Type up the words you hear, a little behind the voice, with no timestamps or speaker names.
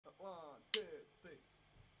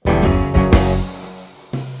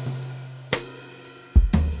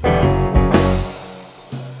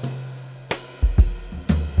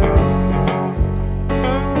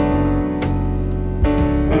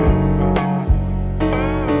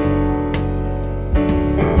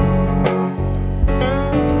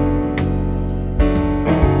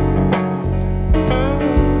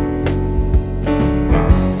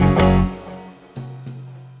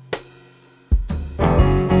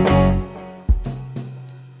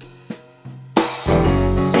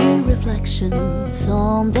reflections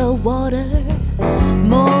on the water,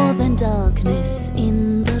 more than darkness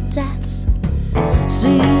in the depths.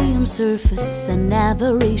 See him surface and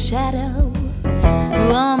every shadow.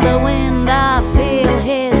 On the wind I feel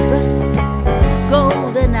his breath.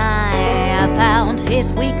 Golden eye, I found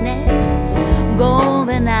his weakness.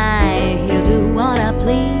 Golden eye, he'll do what I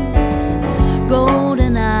please.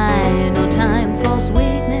 Golden eye, no time for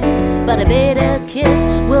sweetness, but a bitter kiss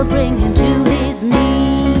will bring him to his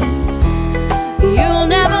knees. You'll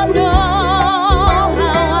never know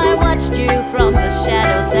how I watched you from the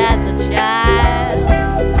shadows as a child.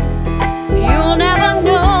 You'll never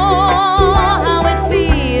know how it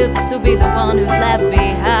feels to be the one who's left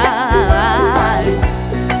behind.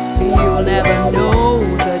 You'll never know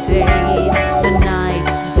the days, the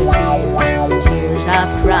nights, the tears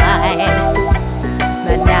I've cried.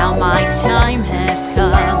 But now my time has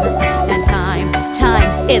come, and time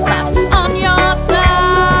is not on your side.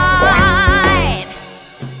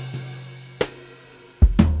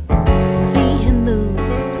 See him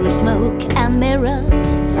move through smoke and mirrors,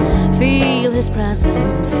 feel his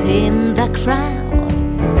presence in the crowd.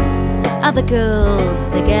 Other girls,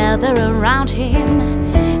 they gather around him.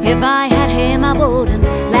 If I had him, I wouldn't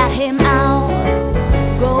let him out.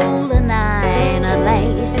 Golden eye, not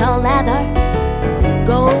lace or leather.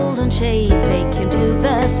 Golden shades take him to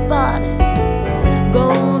the spot.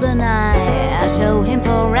 Golden eye, I show him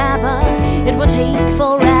forever. It will take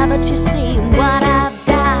forever to see what I've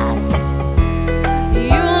got.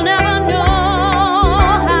 You'll never know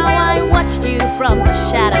how I watched you from the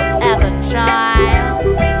shadows